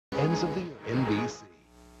Friends of the NBC.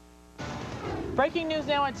 Breaking news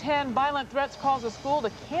now at 10. Violent threats cause a school to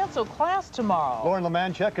cancel class tomorrow. Lauren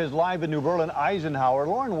Lemanchek is live in New Berlin, Eisenhower.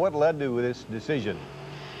 Lauren, what led to this decision?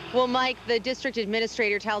 Well, Mike, the district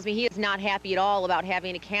administrator tells me he is not happy at all about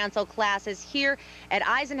having to cancel classes here at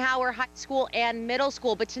Eisenhower High School and Middle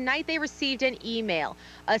School. But tonight they received an email,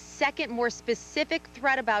 a second, more specific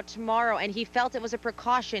threat about tomorrow, and he felt it was a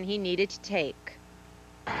precaution he needed to take.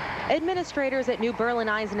 Administrators at New Berlin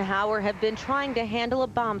Eisenhower have been trying to handle a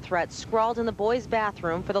bomb threat scrawled in the boys'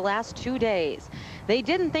 bathroom for the last 2 days. They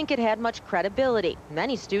didn't think it had much credibility.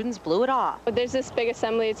 Many students blew it off. There's this big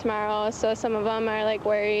assembly tomorrow, so some of them are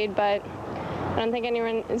worried, but I don't think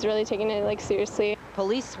anyone is really taking it seriously.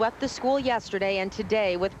 Police swept the school yesterday and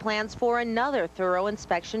today with plans for another thorough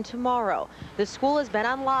inspection tomorrow. The school has been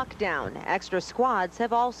on lockdown. Extra squads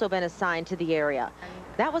have also been assigned to the area.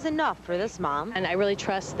 That was enough for this mom. And I really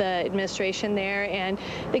trust the administration there, and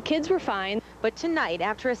the kids were fine. But tonight,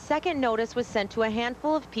 after a second notice was sent to a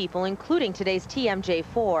handful of people, including today's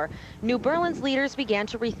TMJ4, New Berlin's leaders began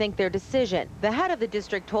to rethink their decision. The head of the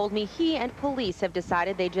district told me he and police have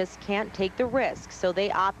decided they just can't take the risk, so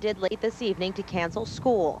they opted late this evening to cancel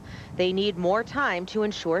school. They need more time to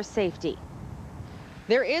ensure safety.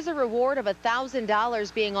 There is a reward of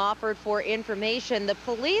 $1,000 being offered for information. The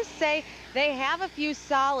police say they have a few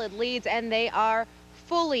solid leads, and they are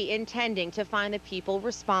fully intending to find the people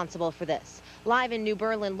responsible for this. Live in New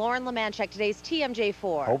Berlin, Lauren Lemanchek, today's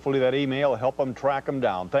TMJ4. Hopefully that email will help them track them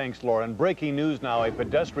down. Thanks, Lauren. Breaking news now. A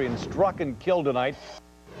pedestrian struck and killed tonight.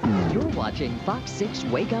 You're watching Fox 6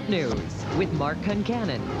 Wake Up News with Mark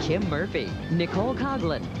Concannon, Kim Murphy, Nicole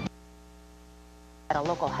Coughlin. At a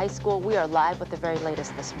local high school, we are live with the very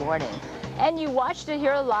latest this morning. And you watched it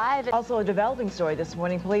here live. Also a developing story this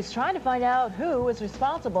morning. Police trying to find out who is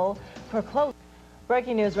responsible for closing.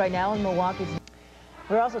 Breaking news right now in Milwaukee.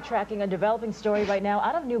 We're also tracking a developing story right now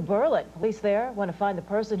out of New Berlin. Police there want to find the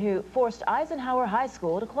person who forced Eisenhower High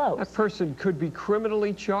School to close. That person could be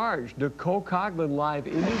criminally charged. Nicole Coughlin live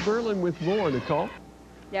in New Berlin with more. Nicole?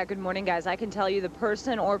 Yeah, good morning, guys. I can tell you the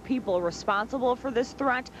person or people responsible for this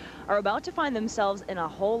threat are about to find themselves in a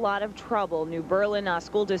whole lot of trouble. New Berlin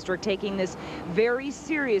School District taking this very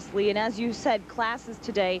seriously. And as you said, classes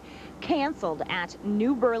today canceled at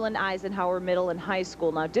New Berlin Eisenhower Middle and High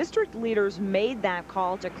School. Now, district leaders made that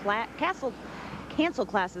call to cancel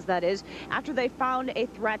classes, that is, after they found a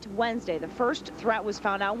threat Wednesday. The first threat was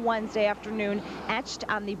found out Wednesday afternoon, etched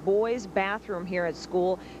on the boys' bathroom here at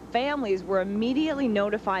school. Families were immediately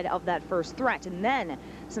notified of that first threat, and then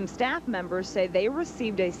some staff members say they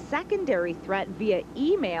received a secondary threat via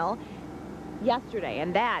email yesterday,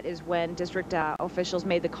 and that is when district officials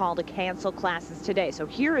made the call to cancel classes today. So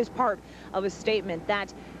here is part of a statement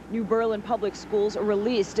that New Berlin Public Schools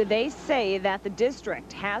released. They say that the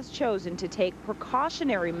district has chosen to take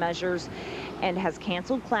precautionary measures and has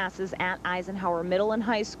canceled classes at Eisenhower Middle and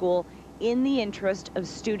High School in the interest of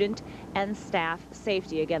student and staff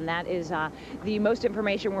safety. Again, that is the most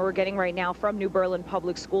information we're getting right now from New Berlin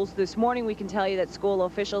Public Schools. This morning, we can tell you that school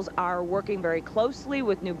officials are working very closely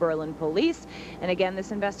with New Berlin Police. And again,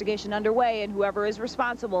 this investigation underway, and whoever is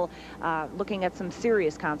responsible looking at some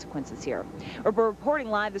serious consequences here. We're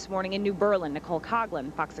reporting live this morning in New Berlin. Nicole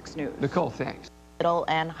Coughlin, Fox 6 News. Nicole, thanks. Middle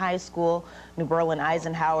and High School, New Berlin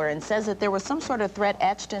Eisenhower, and says that there was some sort of threat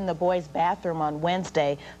etched in the boys' bathroom on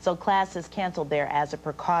Wednesday, so class is canceled there as a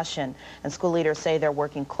precaution. And school leaders say they're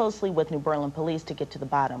working closely with New Berlin Police to get to the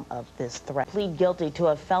bottom of this threat. Plead guilty to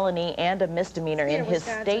a felony and a misdemeanor in his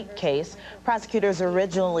state case. Prosecutors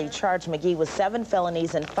originally charged McGee with 7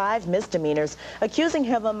 felonies and 5 misdemeanors, accusing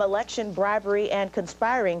him of election bribery and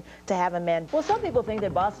conspiring to have a man. Well, some people think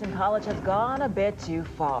that Boston College has gone a bit too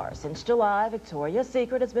far. Since July, Victoria's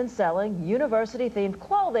Secret has been selling university-themed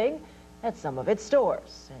clothing at some of its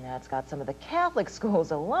stores. And that's got some of the Catholic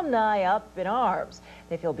school's alumni up in arms.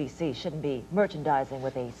 They feel BC shouldn't be merchandising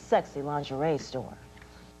with a sexy lingerie store.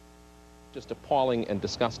 Just appalling and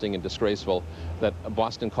disgusting and disgraceful that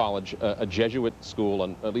Boston College, a Jesuit school,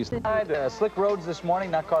 and at least... Slick roads this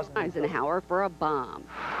morning, not causing... Eisenhower for a bomb.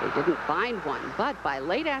 They didn't find one, but by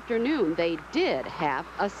late afternoon, they did have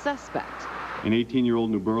a suspect. An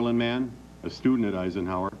 18-year-old New Berlin man, a student at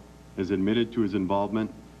Eisenhower, has admitted to his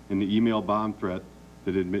involvement in the email bomb threat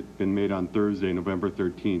that had been made on Thursday, November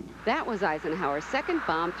 13th. That was Eisenhower's second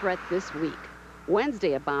bomb threat this week.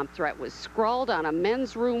 Wednesday, a bomb threat was scrawled on a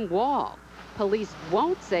men's room wall. Police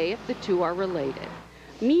won't say if the two are related.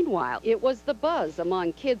 Meanwhile, it was the buzz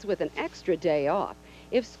among kids with an extra day off.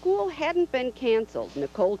 If school hadn't been canceled,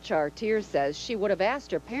 Nicole Chartier says she would have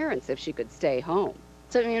asked her parents if she could stay home.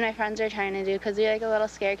 That's what me and my friends are trying to do, because we were like a little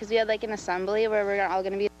scared, because we had like an assembly where we're all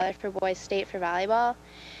going to be together for boys state for volleyball,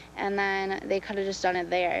 and then they could have just done it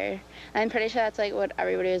there. I'm pretty sure that's like what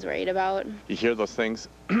everybody was worried about. You hear those things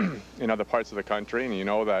in other parts of the country, and you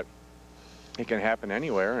know that it can happen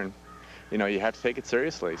anywhere, and you know you have to take it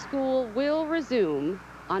seriously. School will resume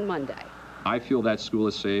on Monday. I feel that school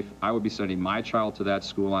is safe. I will be sending my child to that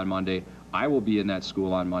school on Monday. I will be in that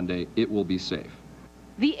school on Monday. It will be safe.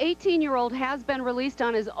 The 18-year-old has been released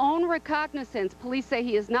on his own recognizance. Police say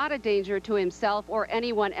he is not a danger to himself or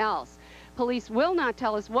anyone else. Police will not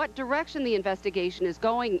tell us what direction the investigation is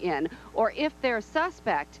going in or if their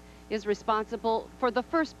suspect is responsible for the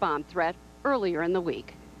first bomb threat earlier in the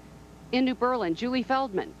week. In New Berlin, Julie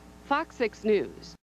Feldman, Fox 6 News.